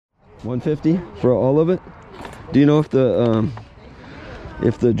150 for all of it? Do you know if the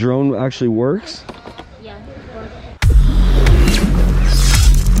drone actually works? Yeah.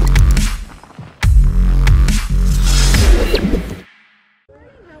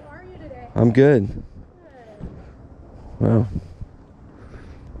 How are you today? I'm good. Wow.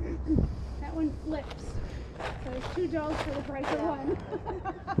 That one flips. So it's $2 for the price of one.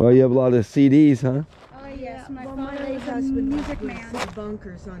 Well, you have a lot of CDs, huh? Oh yes, my well, father my was a husband music was man.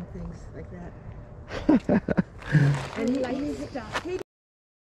 bunkers on things like that. And he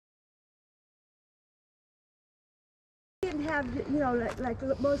didn't have, you know, like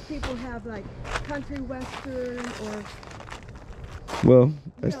most people have, like country western or, Well,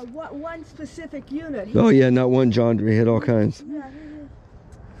 you know, one specific unit. oh yeah, not one genre. He had all kinds. Yeah,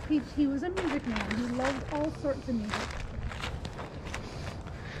 He was a music man. He loved all sorts of music.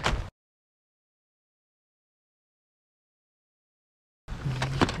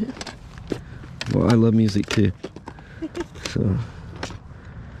 Well, I love music too. So.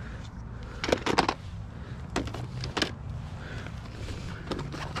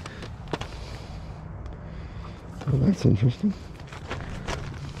 Oh, that's interesting.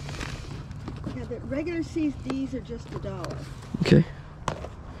 yeah, the regular CDs are just $1. Okay.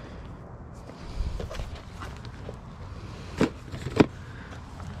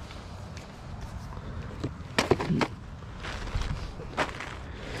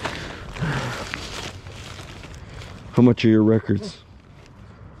 How much are your records?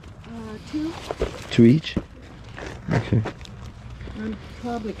 2. 2 each? Okay. I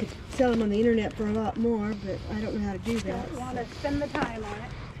probably could sell them on the internet for a lot more, but I don't know how to do that. Don't want to spend the time on it.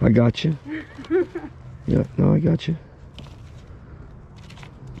 I got you. Yeah, no, I got you.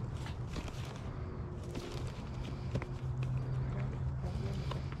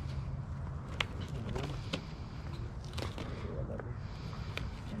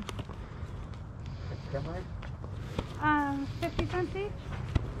 So, 50 cents each?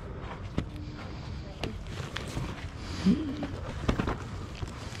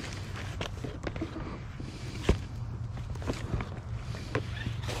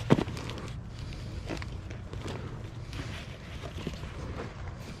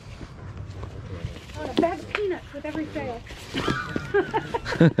 Oh, a bag of peanuts with every sale.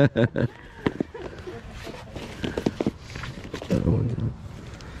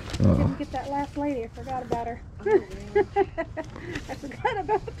 Didn't get that last lady. I forgot about her. I forgot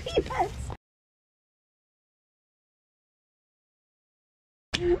about the peanuts.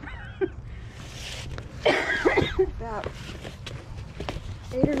 About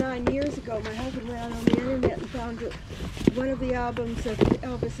 8 or 9 years ago, my husband went out on the internet and found that one of the albums of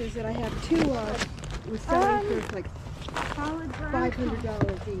Elvis's that I have 2 of was selling for like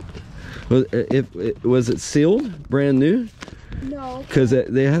 $500 each. Was it sealed, brand new? No. Because it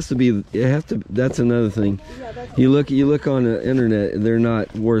has to be. That's another thing. Yeah, that's You look on the internet, and they're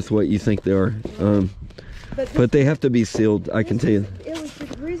not worth what you think they are. But they have to be sealed. I can tell you. It was the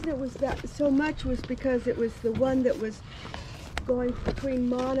reason it was that so much was because it was the one that was going between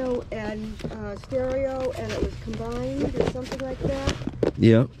mono and stereo, and it was combined or something like that.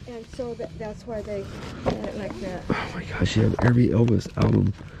 Yeah. And so that's why they had it like that. Oh my gosh, you have every Elvis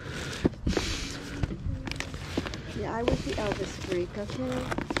album. Yeah, I was the Elvis freak, okay?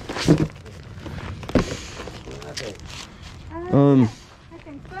 I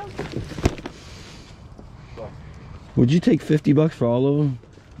think so. Would you take $50 for all of them?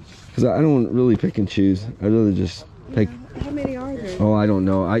 Because I don't really pick and choose. I'd rather just pick. How many are there? Oh, I don't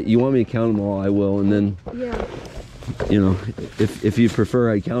know. You want me to count them all? I will, and then. Yeah. You know, if you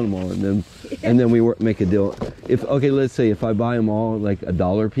prefer, I count them all, and then we make a deal. Okay, let's say if I buy them all like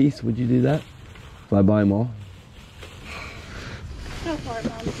 $1 a piece, would you do that? If I buy them all? Go for it,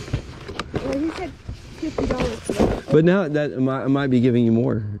 Mom. Well, he said $50 for that. But now that I might be giving you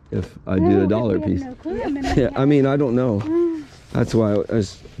more if I do $1 a piece. No clue. I'm in Yeah, I mean, I don't know. That's why I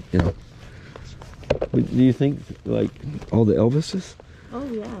was, you know. But do you think like all the Elvises? Oh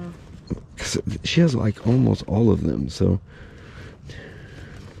yeah. 'Cause she has like almost all of them, so.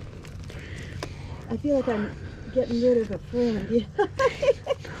 I feel like I'm getting rid of a friend. Yeah.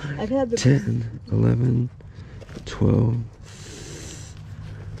 I've had the 10, 11, 12.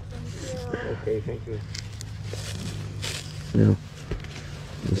 Okay, thank you. Yeah.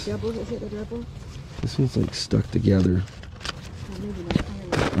 The double, is it a double? This one's like stuck together. Oh, maybe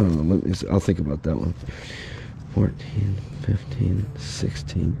not. I don't know. Let me see. I'll think about that one. 14, 15,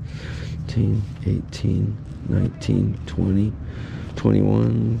 16, 17, 18, 19, 20,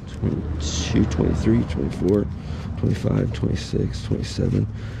 21, 22, 23, 24, 25, 26, 27,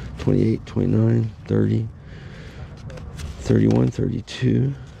 28, 29, 30, 31,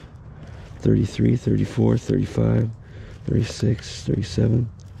 32, 33, 34, 35, 36, 37,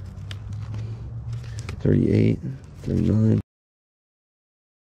 38, 39,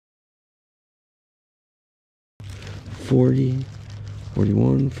 40,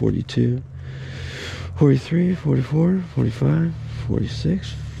 41, 42, 43, 44, 45,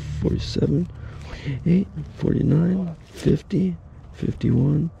 46, 47, 48, 49, 50,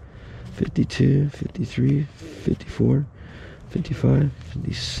 51, 52, 53, 54, 55,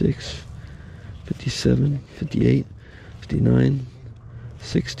 56, 57, 58, 59,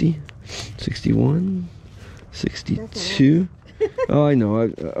 60, 61, 62. Oh, I know. I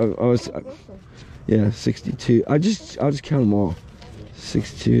was, yeah, 62. I'll just count them all.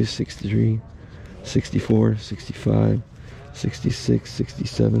 62, 63, 64, 65, 66,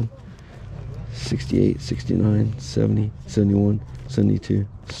 67, 68, 69, 70, 71, 72,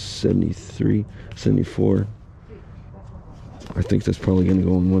 73, 74. I think that's probably going to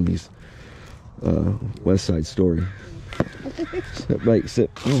go in one of these West Side Story. Sit, right,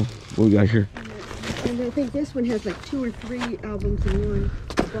 sit. Oh, what we got here? And I think this one has like 2 or 3 albums in one,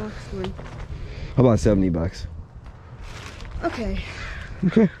 the box one. How about $70? Okay.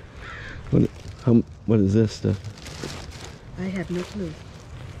 Okay. What is this stuff? I have no clue.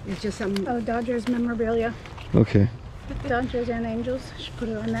 It's just some. Oh, Dodgers memorabilia. Okay. Dodgers and Angels. Should put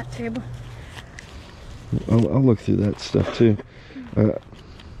it on that table. I'll look through that stuff too. I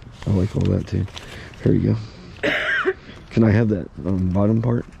like all that too. Here you go. Can I have that bottom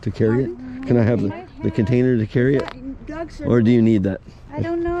part to carry it? Can I have the container to carry it? Or do you need that? I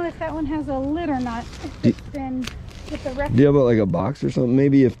don't know if that one has a lid or not. It's been with the rest. Do you have like a box or something?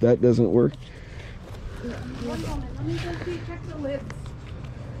 Maybe if that doesn't work. One moment. Let me go see, check the lids.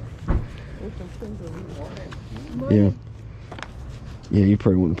 Yeah. Yeah, you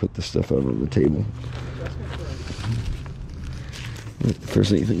probably wouldn't put this stuff out on the table. If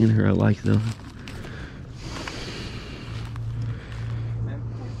there's anything in here I like though. It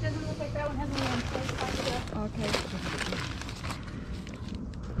doesn't look like that one has a lid. Okay.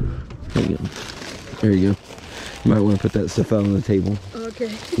 There you go. There you go. You might want to put that stuff out on the table.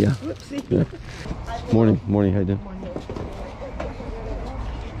 Okay. Yeah. Whoopsie. Yeah. Morning. Morning. How you doing?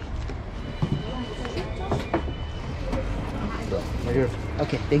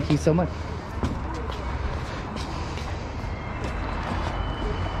 Okay, thank you so much.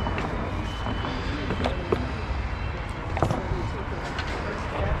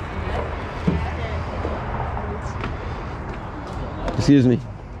 Excuse me.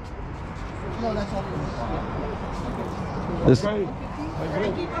 No, that's all. This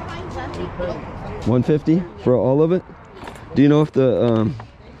 150 for all of it. Do you know if the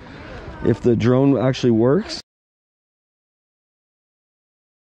drone actually works?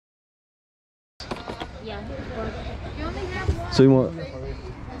 Yeah. You only have one. So you want?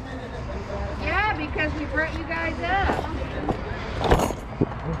 Yeah, because we brought you guys up.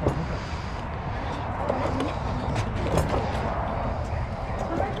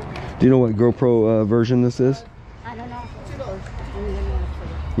 Do you know what GoPro version this is? I don't know.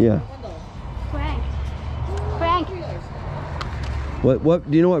 Yeah. Frank. What?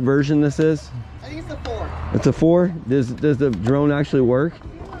 Do you know what version this is? I think it's a 4. It's a 4. Does the drone actually work?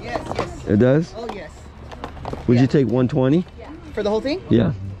 Yes, yes. It does. Oh, yes. Would you take 120? For the whole thing?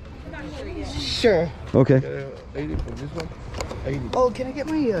 Yeah. Sure. Okay. 80 for this one? 80. Oh, can I get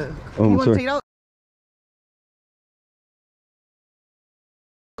my, Oh, you I'm want to sorry. take it out?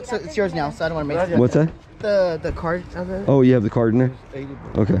 So it's yours now, so I don't want to make it. What's that? The card of it. Oh, you have the card in there? 80.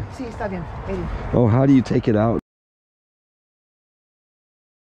 Okay. See, está bien. 80. Oh, how do you take it out?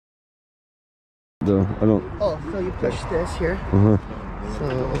 I don't. Oh, so you push this here. Uh-huh.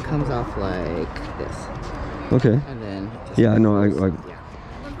 So it comes off like this. Okay. And then just Yeah, I know. I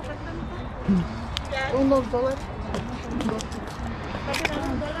Unos dólares.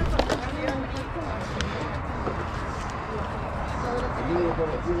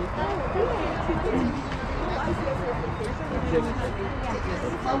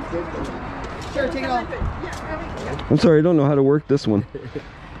 Sure, take it off. I'm sorry, I don't know how to work this one.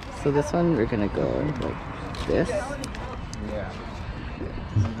 So this one, we're gonna go like this.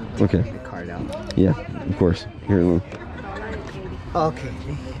 Okay. The card out. Yeah, of course. Here. Okay.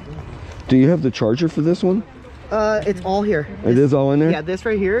 Do you have the charger for this one? It's all here. It is all in there? Yeah, this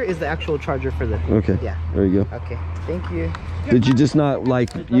right here is the actual charger for the. Okay. Yeah. There you go. Okay. Thank you. Did you just not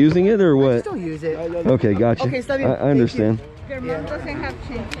like using it or I what? still use it. Okay, gotcha. Okay, está bien. I understand. Your mom doesn't have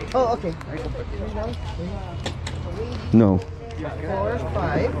change. Oh, okay. No, 4,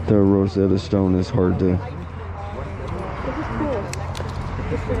 5. the Rosetta Stone is hard to.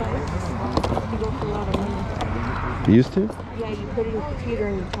 You used to? Yeah, you put it in the computer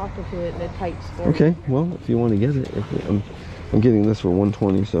and you talk to it and it types for you. Okay, well, if you want to get it, I'm getting this for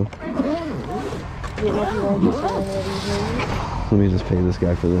 120, so. You know if you want to just run one of these movies? Let me just pay this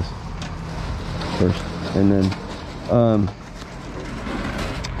guy for this first, and then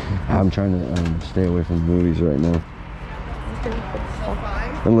I'm trying to stay away from movies right now,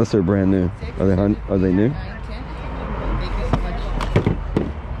 unless they're brand new. Are they new?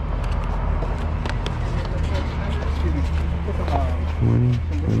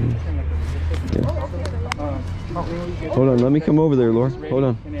 Hold on, let me come over there, Laura. Hold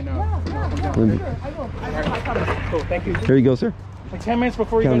on. Cool, thank you. Here you go, sir. Like 10 minutes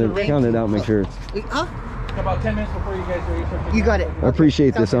before you guys are ready. Count it out, make sure it's. About 10 minutes before you guys are ready. You got it. I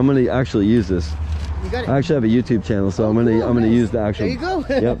appreciate this. I'm gonna actually use this. You got it. I actually have a YouTube channel, so I'm gonna use the actual. There you go.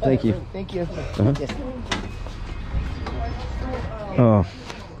 Yep, thank you. Thank you. Yes. Oh.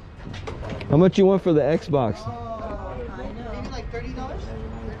 How much you want for the Xbox? Maybe like $30.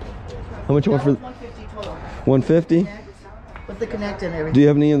 How much you want for? 150 total. 150? With the Connect and everything. Do you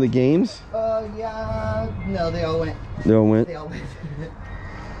have any of the games? Yeah. No, they all went. They all went. They all went.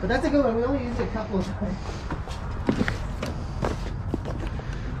 But that's a good one. We only used it a couple of times.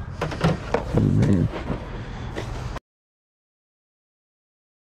 Oh, man.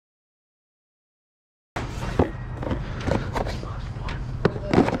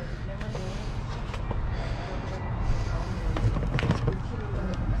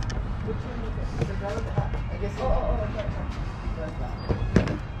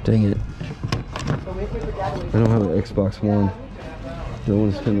 Dang it. I don't have an Xbox One. Do I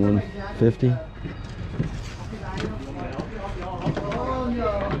want to spend 150?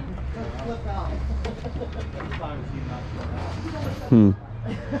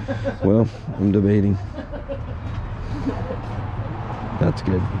 Well, I'm debating. That's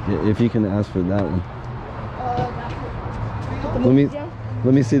good. If you can ask for that one.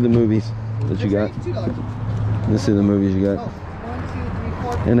 Let me see the movies that you got. Let me see the movies you got.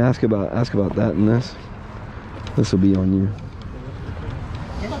 And ask about that and this. This will be on you.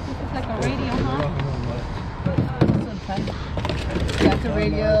 It's like a radio, huh? Yeah, it's a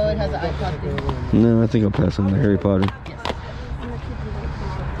radio. It has an iPod thing. No, I think I'll pass on the Harry Potter. Yes. Oh,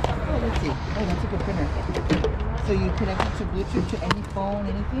 let's see. Oh, that's a good printer. So you connect it to Bluetooth to any phone,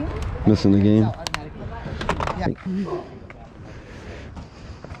 anything? Missing the game? It's out automatically. Yeah.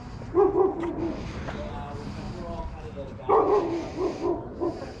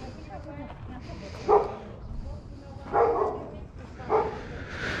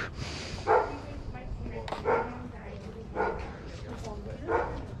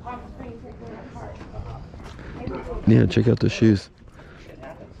 Yeah, check out the shoes.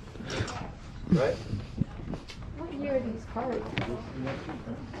 What year are these cards?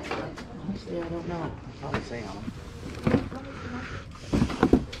 Honestly, I don't know. I'll say on them.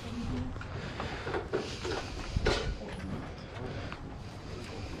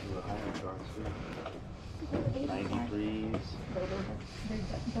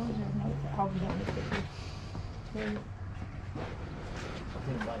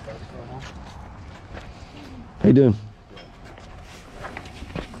 How you doing?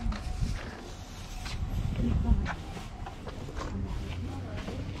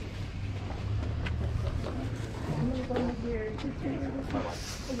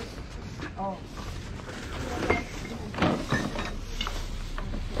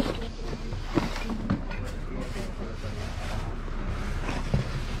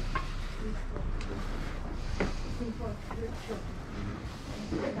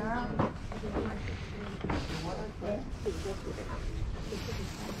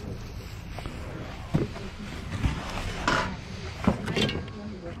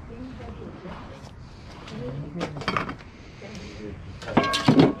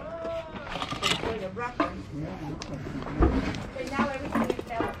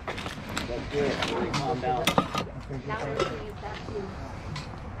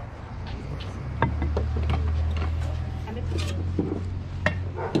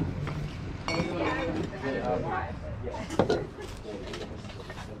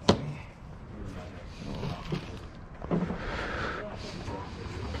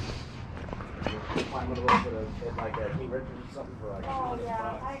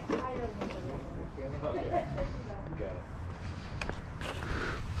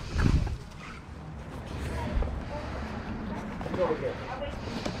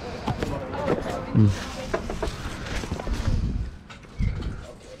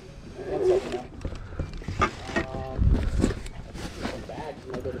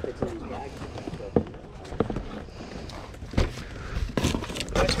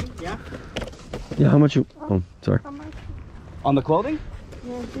 Yeah, how much you, oh, sorry. How much? On the clothing?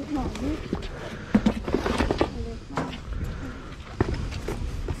 Yeah, this not good.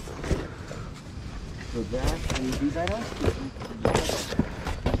 For that and these items?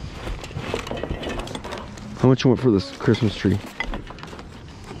 How much you want for this Christmas tree?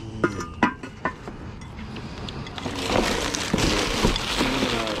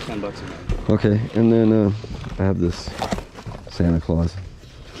 $10 a month. Okay, and then I have this Santa Claus.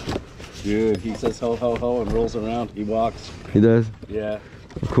 Dude, he says ho ho ho and rolls around. He walks. He does? Yeah.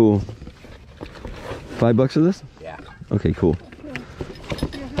 Cool. $5 for this? Yeah. Okay, cool.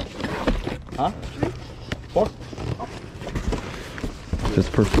 Huh? 4? That's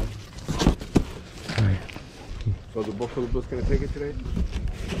perfect. Alright, So the book club was gonna take it today?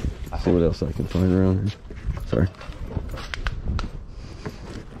 see what else I can find around here. Sorry.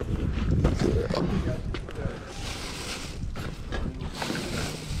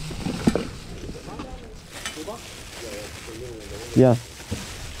 Yeah.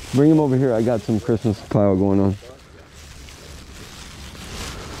 Bring him over here. I got some Christmas pile going on.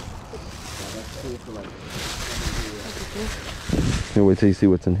 Can't wait till you see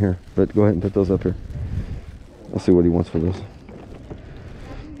what's in here. But go ahead and put those up here. I'll see what he wants for those.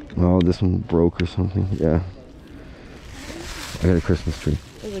 Oh, this one broke or something. Yeah. I got a Christmas tree.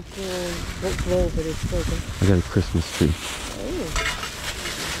 There's a cool globe, but it's broken. I got a Christmas tree. Oh.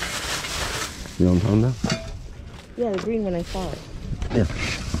 You know what I'm talking about? Yeah, the green one I saw it. Yeah.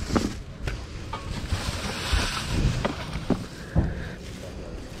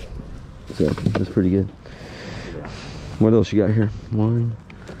 So that's pretty good. What else you got here? 1,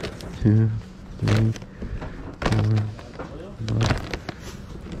 2, 3, 4,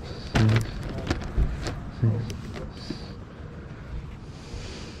 5, 6,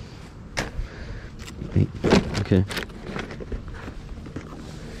 8. Okay.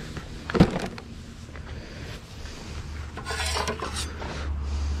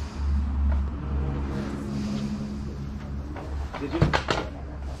 Did you?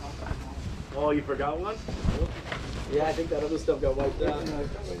 Oh, you forgot one? Yeah, I think that other stuff got wiped out. It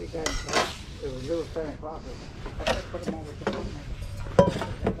was little Santa Claus.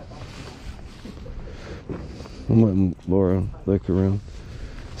 I'm letting Laura look around,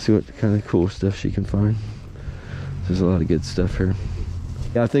 see what kind of cool stuff she can find. There's a lot of good stuff here.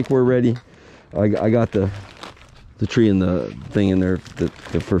 Yeah, I think we're ready. I got the tree and the thing in there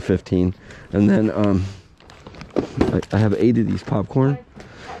for 15, and then I have 8 of these popcorn.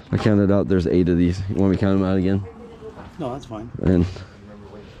 I counted out. There's 8 of these. You want me to count them out again? No, that's fine. And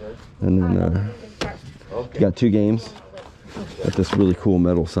then got 2 games. Got this really cool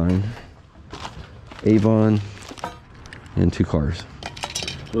metal sign. Avon and 2 cars.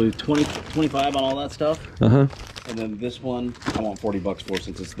 So 20, 25 on all that stuff. Uh-huh. And then this one, I want $40 for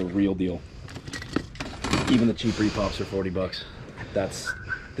since it's the real deal. Even the cheap repops are $40.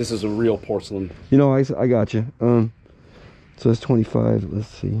 This is a real porcelain. You know, I got you. So that's 25. Let's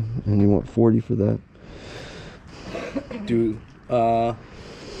see. And you want 40 for that? Do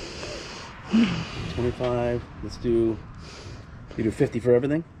 25. Let's do. You do 50 for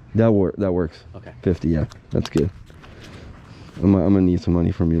everything. That works. Okay. 50. Yeah, that's good. I'm gonna need some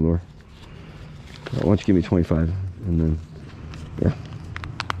money from you, Laura. Why don't you give me 25 and then, yeah.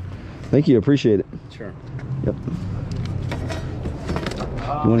 Thank you. Appreciate it. Sure. Yep.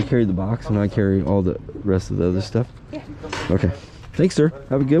 You want to carry the box and I carry all the rest of the other stuff? Yeah. Okay. Thanks, sir.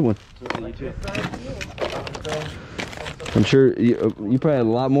 Have a good one. You too. I'm sure you probably had a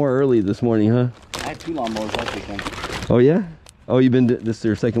lot more early this morning, huh? I had 2 lawnmowers last weekend. Oh, yeah? Oh, you've been, this is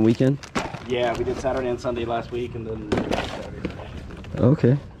your second weekend? Yeah, we did Saturday and Sunday last week, and then Saturday.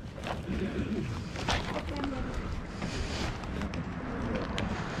 Okay.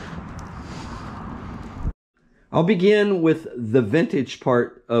 I'll begin with the vintage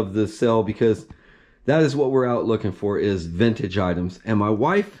part of the sale because that is what we're out looking for, is vintage items. And my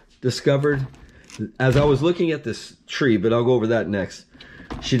wife discovered, as I was looking at this tree, but I'll go over that next,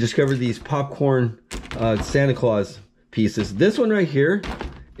 she discovered these popcorn Santa Claus pieces. This one right here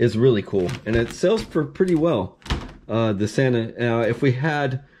is really cool, and it sells for pretty well. The Santa, if we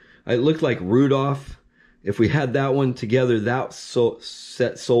had, it looked like Rudolph. If we had that one together, that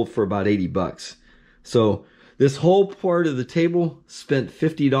set sold for about $80. So this whole part of the table spent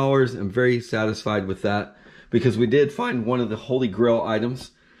 $50. I'm very satisfied with that because we did find one of the Holy Grail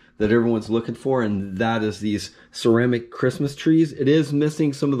items that everyone's looking for, and that is these ceramic Christmas trees. It is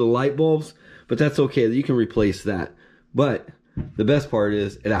missing some of the light bulbs, but that's okay. You can replace that. But the best part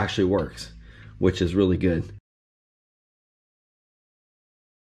is it actually works, which is really good.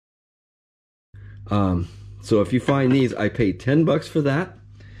 So if you find these, I paid $10 for that.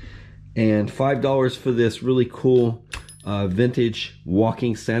 and $5 for this really cool vintage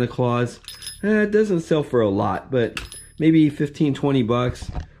walking Santa Claus. It doesn't sell for a lot, but maybe 15, 20 bucks.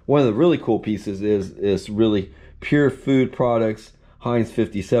 One of the really cool pieces is really Pure Food Products Heinz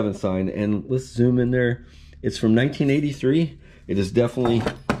 57 sign, and let's zoom in there. It's from 1983. It is definitely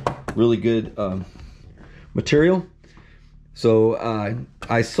really good material. So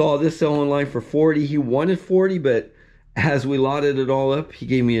I saw this sell online for 40. He wanted 40, but as we lotted it all up, he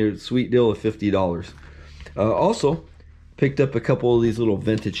gave me a sweet deal of $50. Also picked up a couple of these little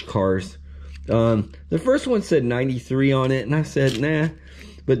vintage cars. The first one said 93 on it, and I said nah,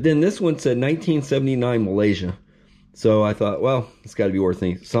 but then this one said 1979 Malaysia. So I thought, well, it's got to be worth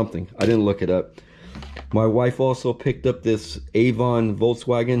something. I didn't look it up. My wife also picked up this Avon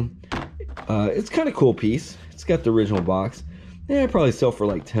Volkswagen. It's kind of cool piece. It's got the original box. Yeah, it probably sell for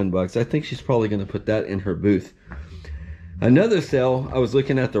like 10 bucks. I think she's probably going to put that in her booth. Another sale, I was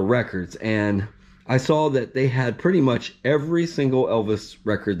looking at the records, and I saw that they had pretty much every single Elvis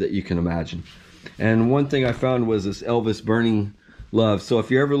record that you can imagine. And one thing I found was this Elvis Burning Love. So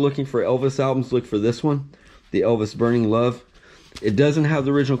if you're ever looking for Elvis albums, look for this one, the Elvis Burning Love. It doesn't have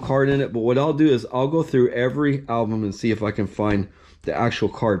the original card in it, but what I'll do is I'll go through every album and see if I can find the actual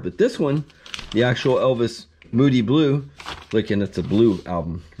card. But this one, the actual Elvis Moody Blue, look, and it's a blue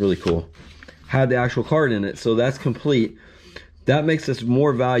album, really cool, had the actual card in it, so that's complete. That makes this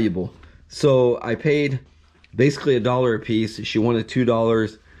more valuable. So I paid basically $1 a piece. She wanted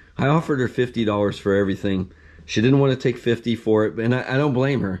 $2. I offered her $50 for everything. She didn't want to take $50 for it, and I don't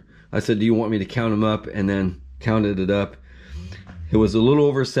blame her. I said, do you want me to count them up? And then counted it up. It was a little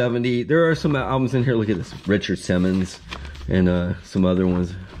over 70. There are some albums in here. Look at this, Richard Simmons and some other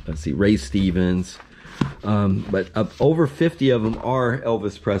ones. Let's see, Ray Stevens. But over 50 of them are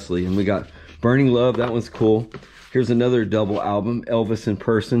Elvis Presley. And we got Burning Love. That one's cool. Here's another double album, Elvis in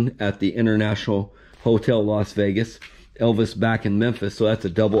Person at the International Hotel Las Vegas. Elvis Back in Memphis. So that's a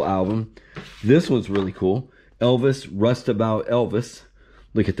double album. This one's really cool. Elvis Rust About Elvis.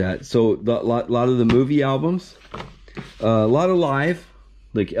 Look at that. So a lot of the movie albums. A lot of live,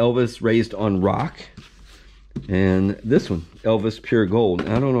 like Elvis Raised on Rock. And this one, Elvis Pure Gold.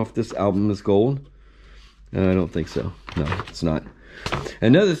 I don't know if this album is gold. I don't think so. No, it's not.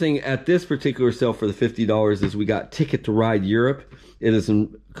 Another thing at this particular sale for the $50 is we got Ticket to Ride Europe. It is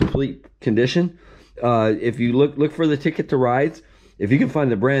in complete condition. If you look for the Ticket to Rides, if you can find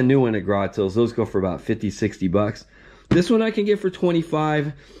the brand new one at garage sales, those go for about 50, 60 bucks. This one I can get for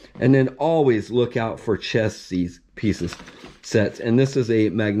 25. And then always look out for chess pieces sets. And this is a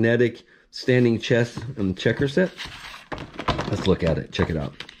magnetic standing chess checker set. Let's look at it. Check it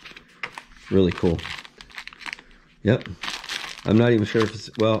out. Really cool. Yep. I'm not even sure if it's,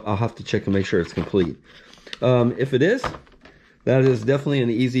 well, I'll have to check and make sure it's complete. If it is, that is definitely an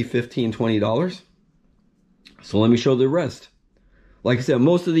easy $15, $20. So let me show the rest. Like I said,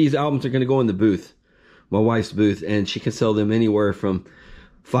 most of these albums are going to go in the booth, my wife's booth, and she can sell them anywhere from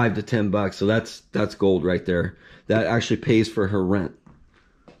 5 to 10 bucks. So that's gold right there. That actually pays for her rent.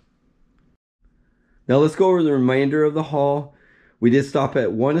 Now let's go over the remainder of the haul. We did stop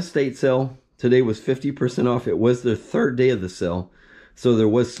at one estate sale. Today was 50% off. It was the third day of the sale, so there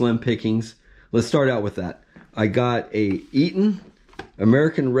was slim pickings. Let's start out with that. I got a Eaton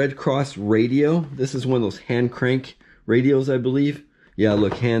American Red Cross radio. This is one of those hand crank radios, I believe. Yeah,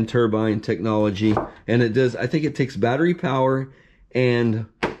 look, hand turbine technology. And it does, I think it takes battery power and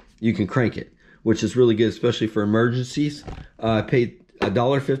you can crank it, which is really good, especially for emergencies. I paid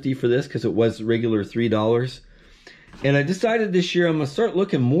 $1.50 for this because it was regular $3. And I decided this year I'm going to start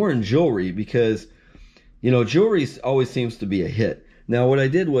looking more in jewelry because, you know, jewelry always seems to be a hit. Now, what I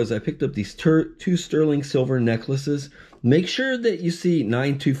did was I picked up these two sterling silver necklaces. Make sure that you see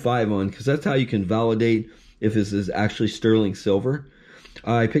 925 on, because that's how you can validate if this is actually sterling silver.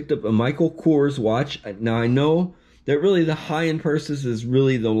 I picked up a Michael Kors watch. Now, I know that really the high-end purses is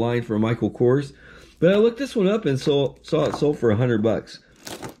really the line for Michael Kors. But I looked this one up and saw it sold for 100 bucks.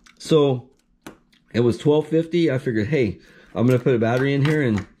 So it was $12.50. I figured, hey, I'm going to put a battery in here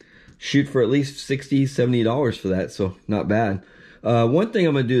and shoot for at least $60, $70 for that. So not bad. One thing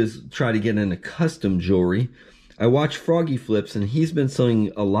I'm going to do is try to get into custom jewelry. I watched Froggy Flips, and he's been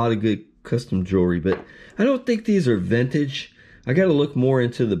selling a lot of good custom jewelry, but I don't think these are vintage. I got to look more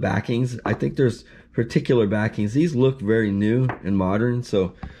into the backings. I think there's particular backings. These look very new and modern,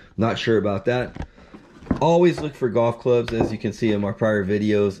 so not sure about that. Always look for golf clubs, as you can see in my prior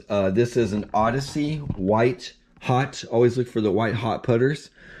videos. This is an Odyssey White Hot. Always look for the White Hot putters.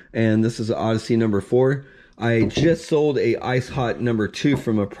 And this is an Odyssey number 4. I just sold a Ice Hot number 2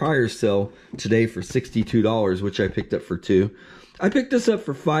 from a prior sale today for $62, which I picked up for $2. I picked this up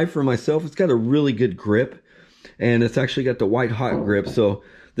for $5 for myself. It's got a really good grip, and it's actually got the white hot grip. So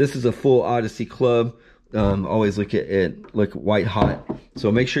this is a full Odyssey club. Always look at it, look white hot.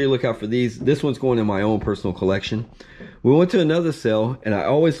 So make sure you look out for these. This one's going in my own personal collection. We went to another sale, and I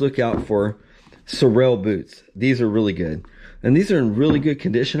always look out for Sorel boots. These are really good, and these are in really good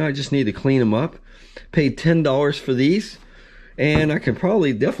condition. I just need to clean them up. Paid $10 for these, and I can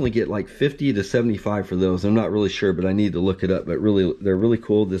probably definitely get like 50 to 75 for those. I'm not really sure, but I need to look it up. But really, they're really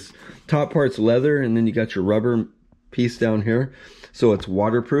cool. This top part's leather, and then you got your rubber piece down here, so it's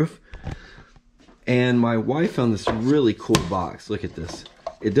waterproof. And my wife found this really cool box. Look at this.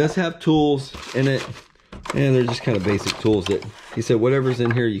 It does have tools in it, and they're just kind of basic tools that he said whatever's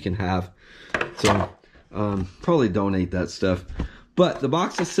in here you can have. So probably donate that stuff. But the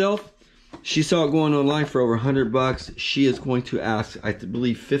box itself, she saw it going online for over $100. She is going to ask, I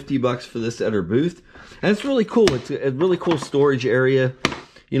believe, $50 for this at her booth. And it's really cool. It's a really cool storage area.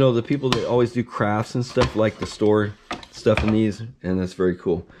 You know, the people that always do crafts and stuff like to store stuff in these, and that's very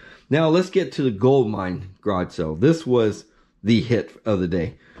cool. Now let's get to the gold mine garage sale. This was the hit of the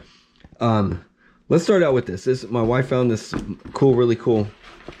day. Let's start out with this. My wife found this cool, really cool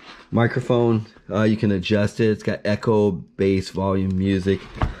microphone. You can adjust it. It's got echo, bass, volume, music.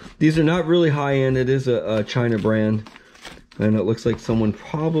 These are not really high end. It is a China brand, and it looks like someone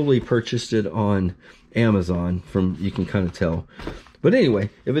probably purchased it on Amazon. From you can kind of tell. But anyway,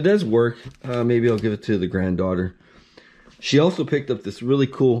 if it does work, maybe I'll give it to the granddaughter. She also picked up this really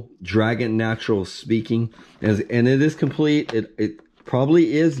cool Dragon Natural Speaking, and it is complete. It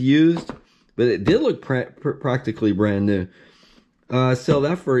probably is used, but it did look practically brand new. Sell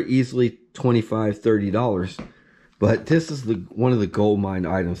that for easily $25, $30. But this is one of the gold mine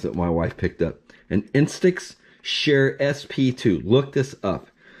items that my wife picked up. An Instax Share SP2. Look this up.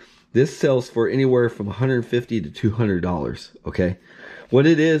 This sells for anywhere from $150 to $200. Okay, what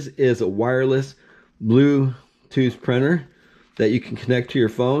it is a wireless Bluetooth printer that you can connect to your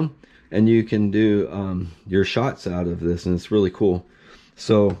phone, and you can do your shots out of this, and it's really cool.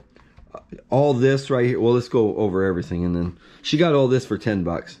 So all this right here, well, let's go over everything. And then she got all this for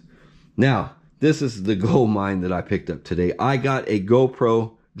 $10. Now this is the gold mine that I picked up today. I got a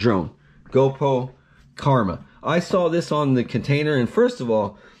GoPro drone, GoPro Karma. I saw this on the container, and first of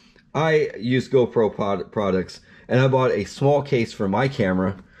all, I use GoPro products, and I bought a small case for my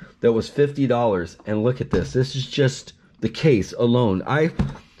camera that was $50. And look at this. This is just the case alone. I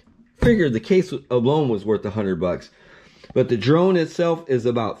figured the case alone was worth $100. But the drone itself is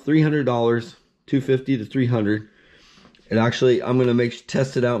about $300, $250 to $300. And actually, I'm going to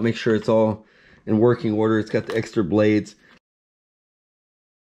test it out, make sure it's all in working order. It's got the extra blades.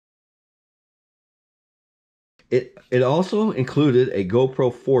 It also included a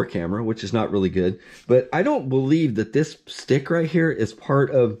GoPro 4 camera, which is not really good. But I don't believe that this stick right here is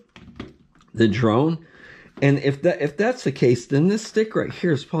part of the drone. And if that's the case, then this stick right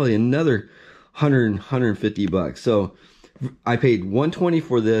here is probably another $150. So I paid $120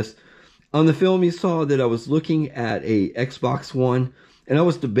 for this. On the film, you saw that I was looking at a Xbox One, and I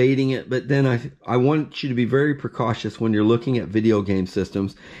was debating it, but then I want you to be very precautious when you're looking at video game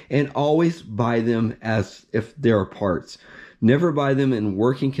systems, and always buy them as if they are parts. Never buy them in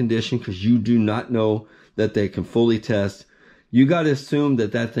working condition, because you do not know that they can fully test. You got to assume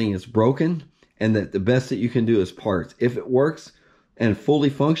that that thing is broken, and that the best that you can do is parts. If it works and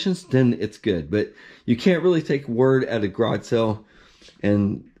fully functions, then it's good. But you can't really take word at a garage sale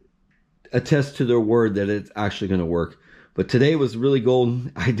and attest to their word that it's actually going to work. But today was really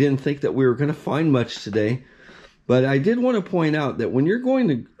golden. I didn't think that we were going to find much today. But I did want to point out that when you're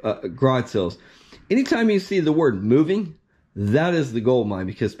going to garage sales, anytime you see the word moving, that is the gold mine,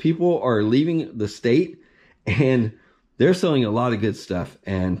 because people are leaving the state and they're selling a lot of good stuff.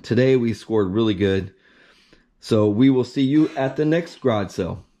 And today we scored really good. So we will see you at the next garage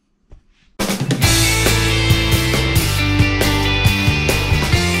sale.